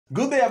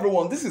Good day,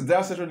 everyone. This is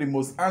Diasetro, the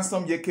most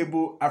handsome,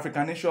 yakable,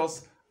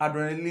 Africanicious,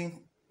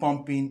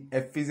 adrenaline-pumping,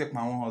 Ephesic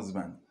my own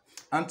husband.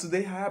 And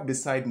today I have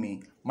beside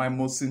me my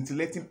most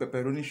scintillating,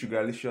 pepperoni,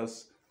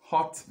 sugarlicious,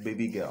 hot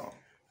baby girl.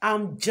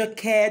 I'm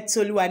Joker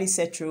Toluwani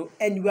Setro,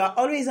 and we are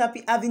always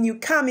happy having you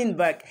coming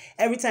back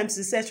every time to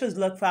the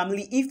setrosvlog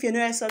family. If you're not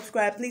yet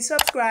subscribed, please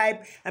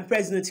subscribe and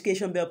press the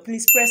notification bell.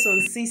 Please press on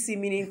CC,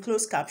 meaning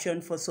closed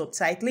caption, for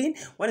subtitling.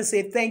 I want to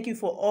say thank you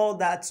for all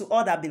that, to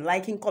all that have been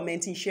liking,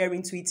 commenting,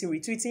 sharing, tweeting,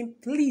 retweeting.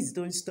 Please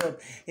don't stop.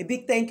 A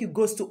big thank you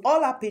goes to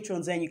all our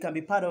patrons, and you can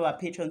be part of our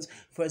patrons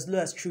for as low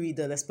as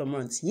 $3 per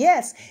month.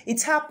 Yes,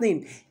 it's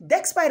happening.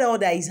 Despite all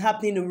that is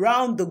happening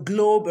around the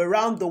globe,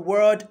 around the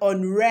world,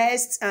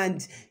 unrest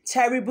and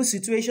terrible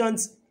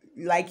situations,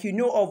 like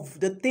of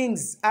the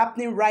things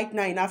happening right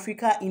now in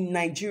Africa, in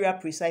Nigeria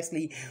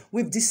precisely,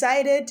 we've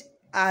decided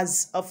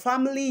as a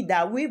family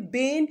that we've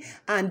been,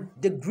 and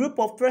the group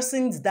of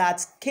persons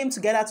that came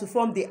together to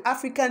form the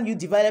African Youth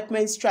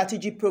Development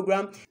Strategy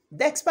Program,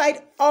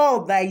 despite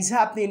all that is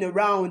happening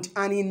around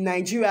and in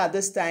Nigeria at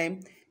this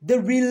time, the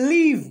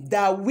relief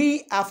that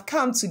we have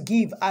come to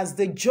give as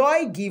the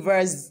joy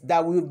givers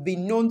that we've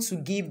been known to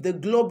give, the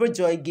global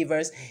joy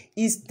givers,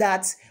 is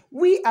that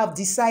we have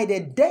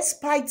decided,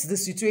 despite the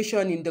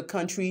situation in the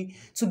country,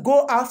 to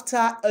go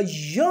after a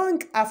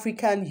young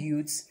African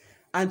youth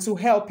and to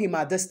help him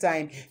at this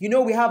time.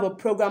 We have a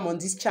program on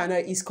this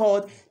channel. It's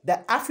called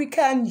the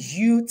African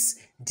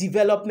Youth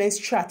Development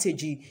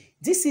Strategy.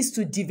 This is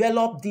to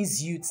develop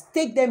these youths,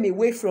 take them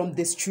away from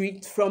the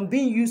street, from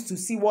being used to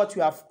see what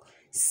you have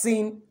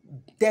seen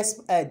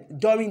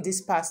during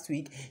this past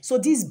week. So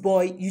this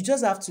boy, you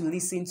just have to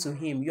listen to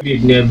him. Good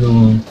evening,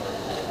 everyone.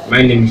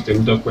 My name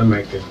is Dr.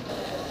 Michael.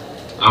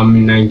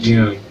 I'm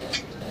Nigerian.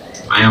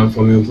 I am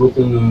from a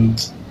broken home.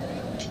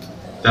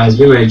 It has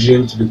been my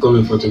dream to become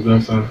a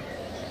photographer,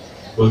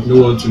 but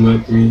no one to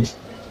help me.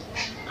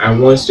 I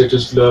want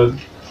setrosvlog,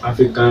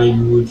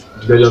 African Youth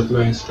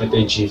Development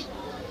Strategy,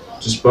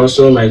 to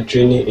sponsor my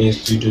training in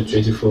Studio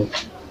 24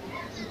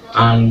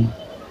 and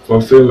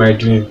fulfill my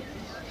dream.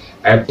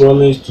 I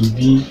promise to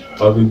be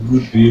of a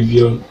good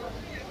behavior,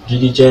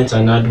 diligent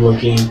and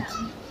hardworking.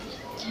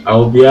 I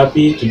will be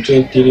happy to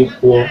train 3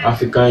 poor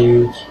African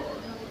youth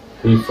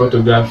in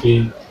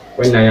photography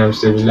when I am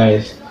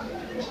civilized.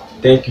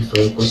 Thank you for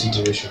your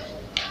consideration.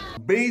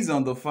 Based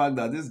on the fact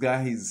that this guy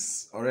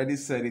has already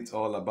said it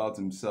all about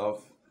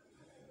himself,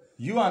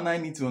 you and I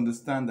need to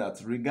understand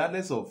that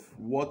regardless of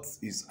what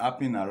is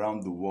happening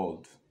around the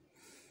world,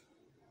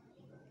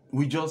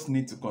 we just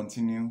need to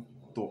continue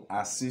to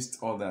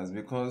assist others,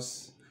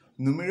 because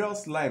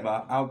numerous lives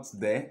are out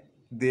there.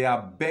 They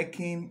are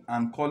begging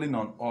and calling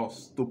on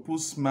us to put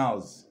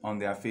smiles on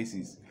their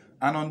faces,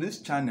 and on this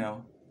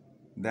channel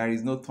there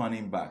is no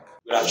turning back.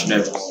 Good afternoon,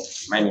 everyone.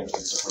 My name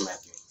is Dr.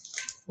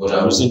 Michael.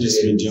 I'm using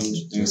this medium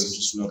to thank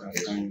setrosvlog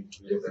African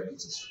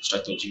Development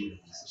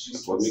Strategy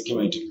for making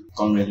my dream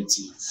become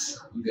reality.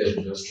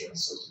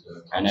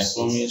 And I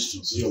promise to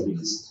be of a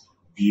good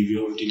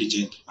behavior,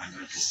 diligent, and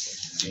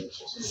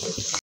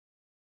hardworking.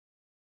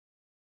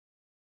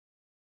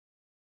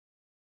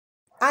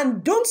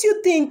 And don't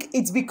you think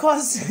it's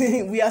because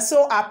we are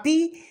so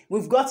happy,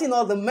 we've gotten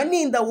all the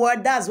money in the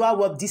world, that's why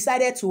we've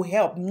decided to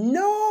help?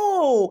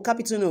 No,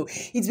 capital no.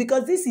 It's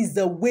because this is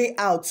the way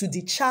out to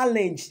the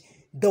challenge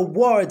the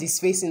world is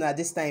facing at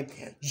this time.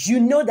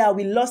 You know that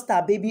we lost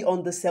our baby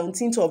on the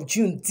 17th of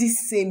June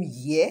this same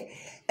year.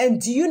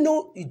 And do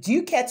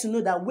you care to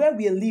know that where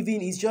we are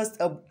living is just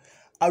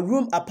a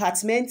room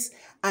apartment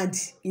and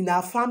in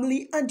our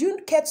family? And do you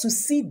care to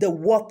see the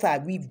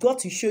water? We've got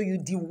to show you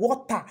the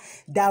water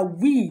that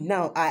we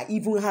now are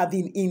even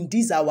having in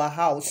this our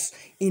house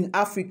in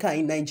Africa,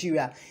 in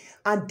Nigeria.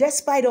 And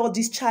despite all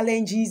these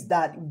challenges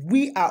that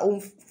we are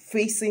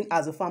facing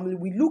as a family,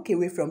 we look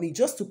away from it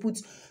just to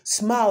put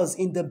smiles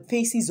in the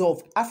faces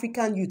of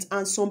African youth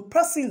and some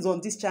persons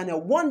on this channel,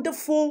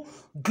 wonderful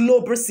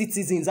global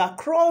citizens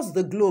across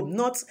the globe,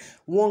 not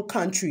one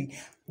country,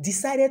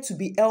 decided to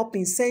be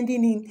helping,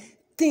 sending in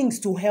things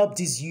to help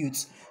these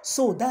youths.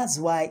 So that's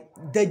why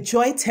the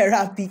joy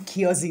therapy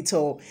cures it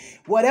all.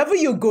 Whatever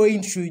you're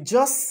going through,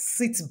 just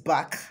sit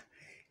back,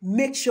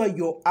 make sure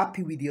you're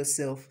happy with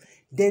yourself,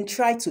 then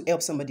try to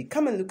help somebody.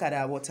 Come and look at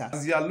our water.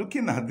 As you are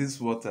looking at this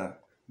water,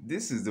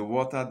 this is the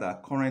water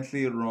that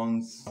currently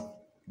runs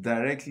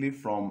directly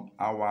from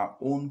our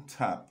own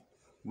tap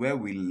where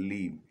we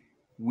live.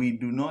 We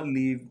do not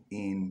live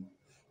in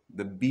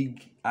the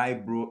big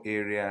eyebrow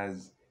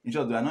areas. In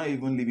short, we are not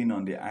even living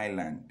on the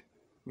island.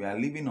 We are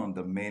living on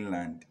the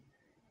mainland,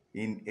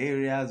 in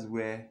areas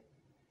where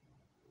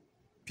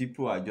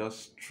people are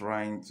just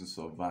trying to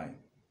survive.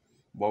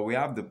 But we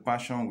have the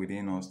passion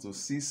within us to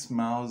see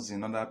smiles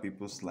in other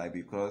people's life,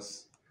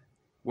 because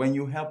when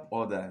you help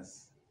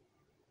others,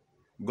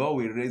 God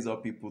will raise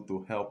up people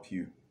to help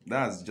you.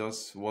 That's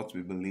just what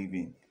we believe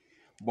in.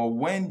 But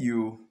when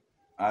you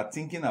are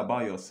thinking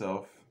about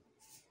yourself,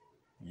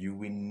 you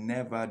will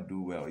never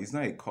do well. It's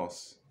not a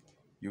curse.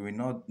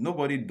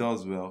 Nobody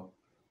does well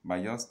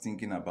by just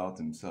thinking about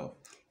himself.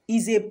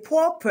 is a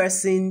poor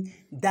person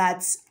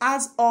that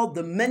has all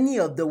the money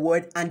of the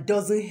world and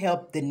doesn't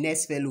help the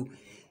next fellow.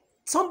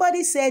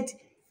 Somebody said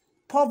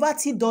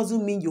poverty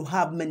doesn't mean you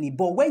have money,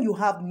 but when you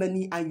have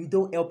money and you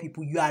don't help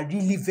people, you are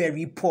really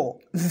very poor.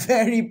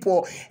 Very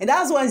poor. And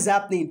that's what is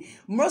happening.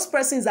 Most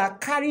persons are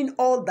carrying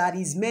all that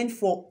is meant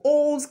for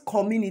old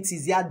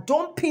communities. They are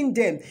dumping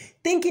them,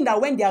 thinking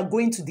that when they are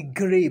going to the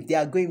grave, they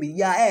are going with,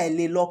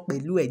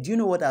 do you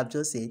know what I've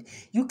just said?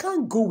 You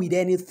can't go with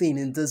anything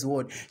in this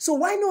world. So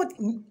why not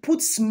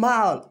put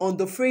smile on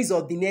the face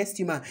of the next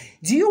human?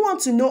 Do you want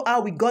to know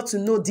how we got to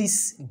know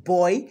this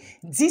boy,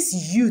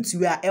 this youth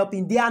we are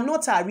helping? They are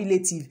not our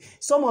relative.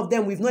 Some of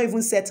them, we've not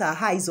even set our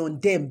eyes on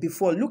them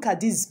before. Look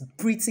at this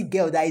pretty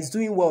girl that is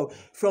doing well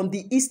from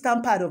the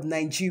eastern part of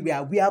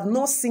Nigeria. We have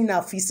not seen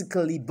her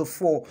physically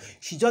before.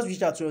 She just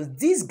reached out to us.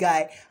 This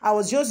guy, I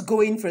was just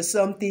going for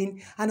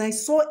something and I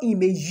saw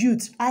him, a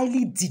youth,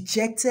 highly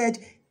dejected,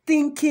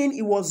 thinking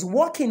he was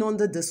walking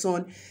under the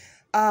sun.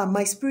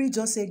 My spirit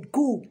just said,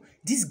 go.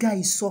 This guy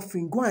is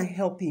suffering. Go and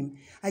help him.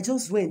 I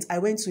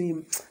went to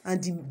him,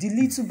 and the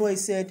little boy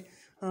said,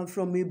 I'm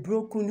from a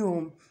broken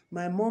home.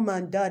 My mom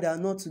and dad are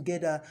not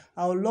together.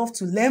 I would love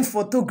to learn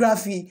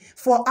photography.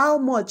 For how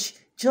much?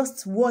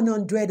 Just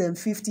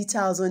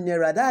 150,000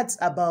 naira. That's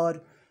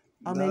about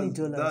how many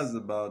dollars? That's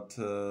about,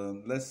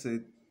 let's say,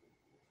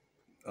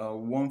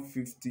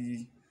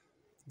 150.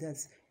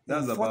 That's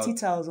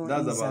 40,000.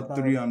 That's about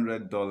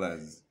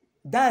 $300.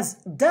 That's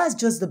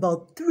just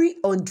about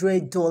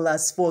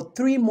 $300 for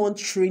 3-month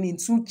training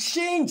to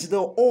change the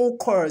whole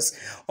course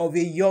of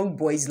a young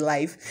boy's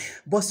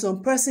life. But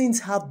some persons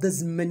have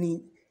this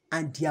money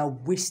and they are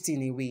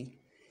wasting away.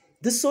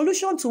 The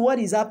solution to what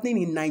is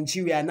happening in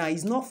Nigeria now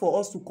is not for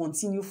us to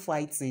continue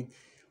fighting,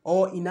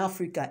 or in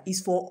Africa. It's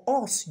for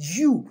us,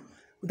 you.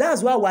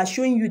 That's why we're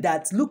showing you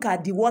that. Look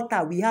at the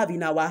water we have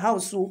in our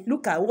house. So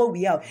look at what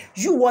we have.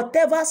 You,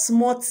 whatever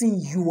small thing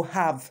you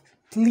have,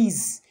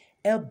 please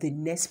help the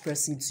next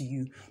person to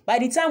you. By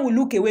the time we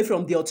look away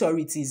from the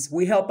authorities,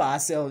 we help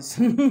ourselves.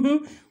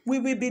 We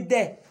will be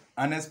there.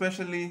 And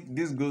especially,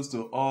 this goes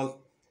to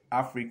all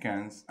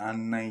Africans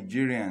and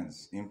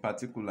Nigerians in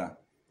particular.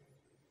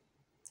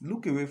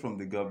 Look away from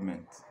the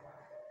government.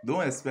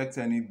 Don't expect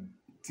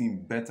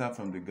anything better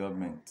from the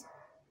government.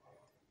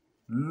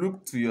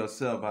 Look to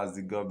yourself as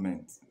the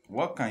government.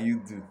 What can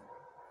you do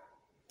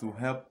to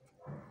help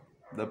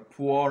the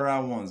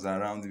poorer ones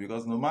around you?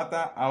 Because no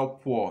matter how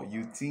poor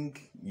you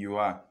think you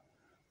are,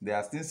 there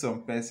are still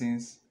some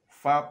persons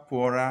far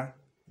poorer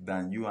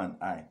than you and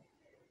I.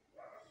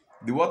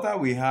 The water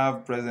we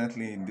have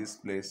presently in this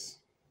place,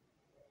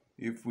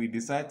 if we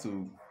decide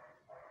to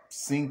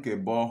sink a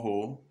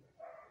borehole,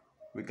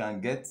 we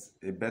can get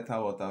a better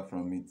water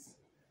from it.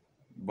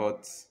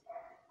 But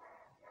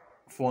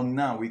for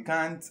now, we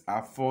can't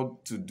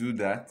afford to do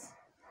that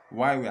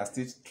while we are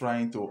still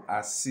trying to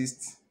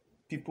assist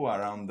people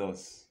around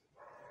us.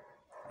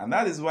 And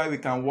that is why we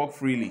can walk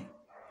freely,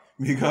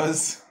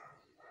 because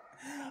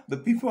the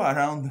people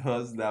around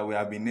us that we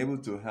have been able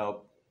to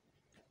help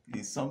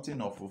is something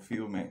of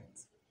fulfillment,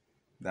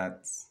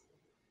 that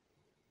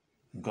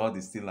God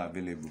is still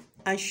available.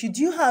 And should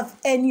you have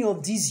any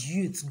of these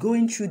youths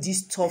going through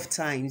these tough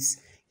times,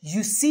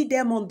 you see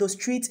them on the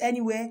streets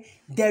anywhere,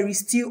 there is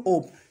still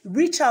hope.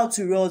 Reach out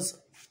to us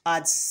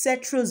at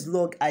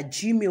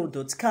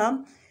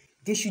setrosvlog@gmail.com.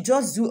 They should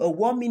just do a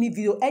 1-minute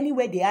video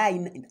anywhere they are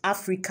in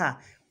Africa.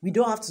 We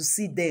don't have to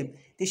see them.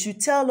 They should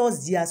tell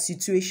us their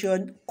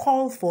situation,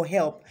 call for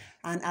help.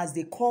 And as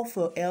they call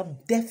for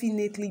help,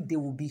 definitely they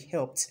will be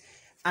helped.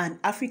 And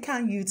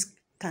African youths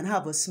can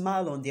have a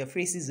smile on their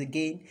faces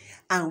again,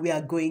 and we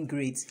are going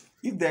great.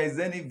 If there is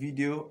any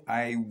video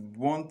I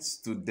want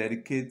to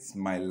dedicate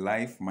my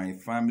life, my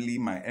family,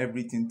 my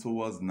everything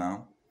towards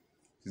now,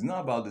 it's not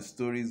about the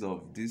stories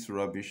of this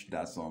rubbish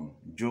that some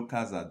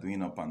jokers are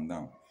doing up and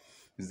down.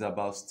 It's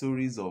about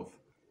stories of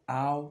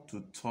how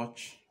to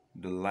touch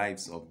the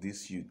lives of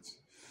these youth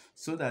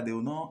so that they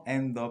will not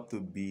end up to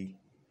be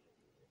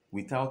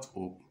without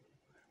hope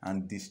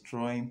and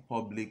destroying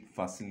public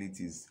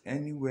facilities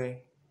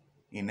anywhere,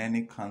 in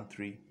any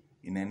country,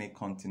 in any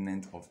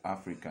continent of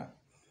Africa.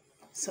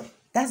 So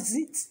that's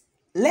it.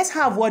 Let's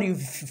have what you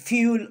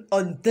feel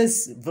on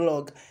this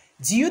vlog.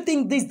 Do you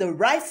think this is the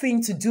right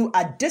thing to do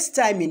at this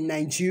time in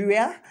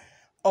Nigeria?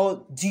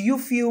 Or do you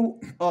feel,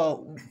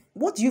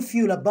 what do you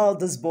feel about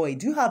this boy?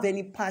 Do you have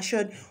any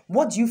passion?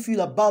 What do you feel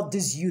about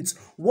this youth?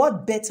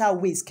 What better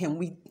ways can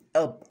we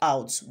help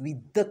out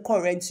with the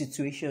current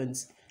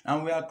situations?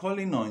 And we are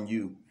calling on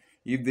you.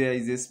 If there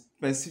is a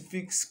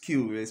specific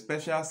skill, a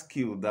special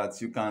skill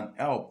that you can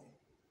help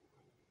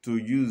to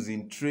use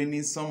in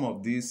training some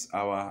of these,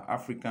 our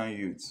African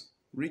youths,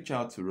 reach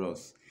out to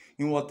us.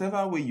 In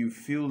whatever way you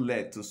feel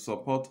led to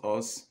support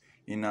us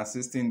in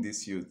assisting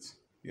these youth,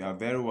 you are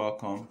very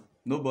welcome.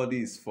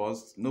 Nobody is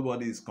forced,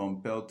 nobody is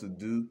compelled to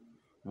do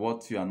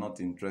what you are not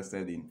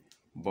interested in.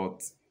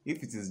 But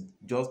if it is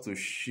just to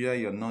share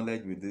your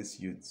knowledge with these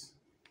youths,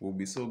 We'll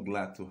be so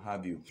glad to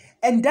have you.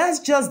 And that's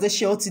just the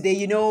show today.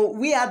 You know,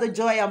 we are the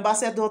joy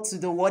ambassador to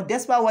the world.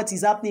 Despite what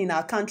is happening in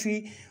our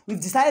country, we've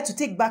decided to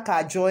take back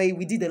our joy.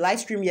 We did a live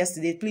stream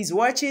yesterday. Please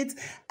watch it.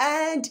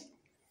 And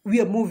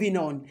we are moving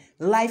on.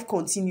 Life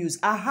continues.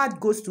 Our heart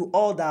goes to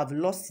all that have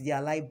lost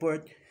their life,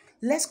 but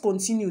let's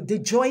continue. The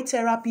joy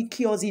therapy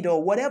cures it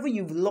all. Whatever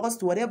you've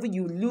lost, whatever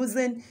you're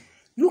losing,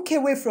 look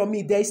away from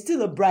it. There is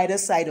still a brighter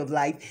side of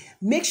life.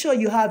 Make sure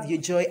you have your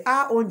joy.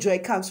 Our own joy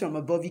comes from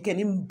above. You can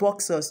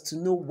inbox us to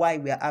know why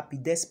we are happy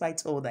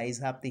despite all that is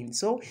happening.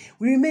 So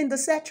we remain the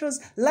Setros.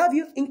 Love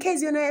you. In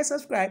case you're not yet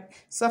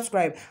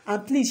subscribe.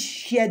 And please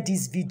share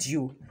this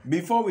video.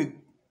 Before we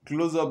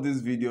close up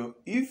this video,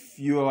 if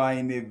you are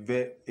in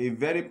a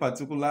very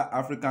particular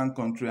African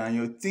country and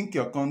you think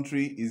your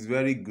country is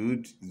very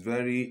good, is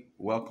very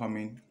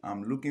welcoming,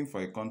 I'm looking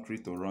for a country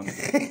to run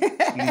to.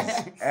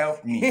 Please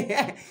help me.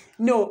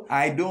 No,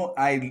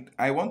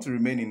 I want to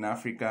remain in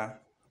Africa,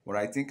 but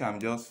I think I'm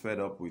just fed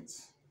up with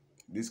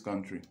this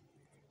country.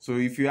 So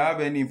if you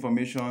have any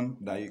information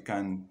that you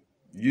can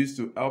use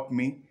to help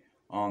me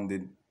on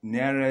the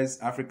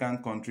nearest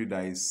African country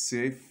that is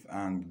safe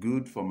and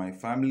good for my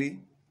family,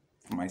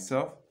 for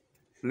myself,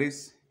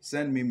 please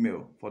send me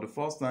mail. For the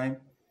first time,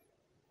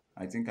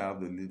 I think I have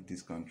to leave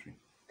this country.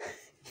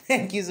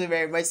 thank you so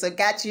very much. So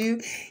catch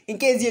you. In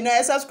case you're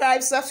not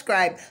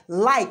subscribe,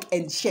 like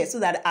and share so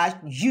that our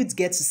youth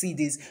get to see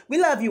this.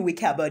 We love you. We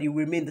care about you.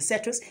 We remain the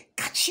Setros.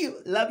 Catch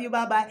you. Love you.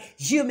 Bye-bye.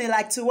 You may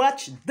like to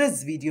watch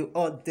this video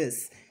or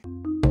this.